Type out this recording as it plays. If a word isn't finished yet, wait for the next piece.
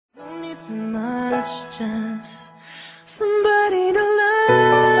need too much, just somebody to love.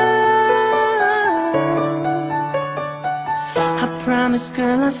 I promise,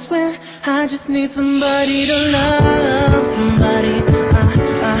 girl, I swear, I just need somebody to love. Somebody,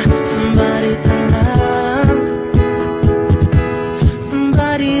 somebody to love.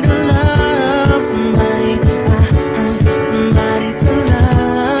 Somebody to love. Somebody, somebody to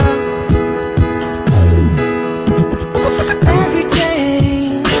love. Every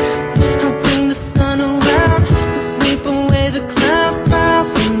day I bring the sun around to sweep away the clouds, smile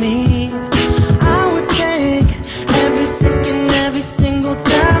for me. I would take every second, every single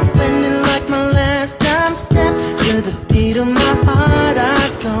time, spend it like my last time. Step to the beat of my heart. I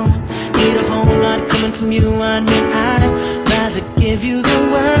don't need a whole lot coming from you. I know I'd rather give you the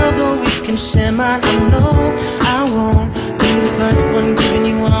world, or we can share mine. I know I won't be the first one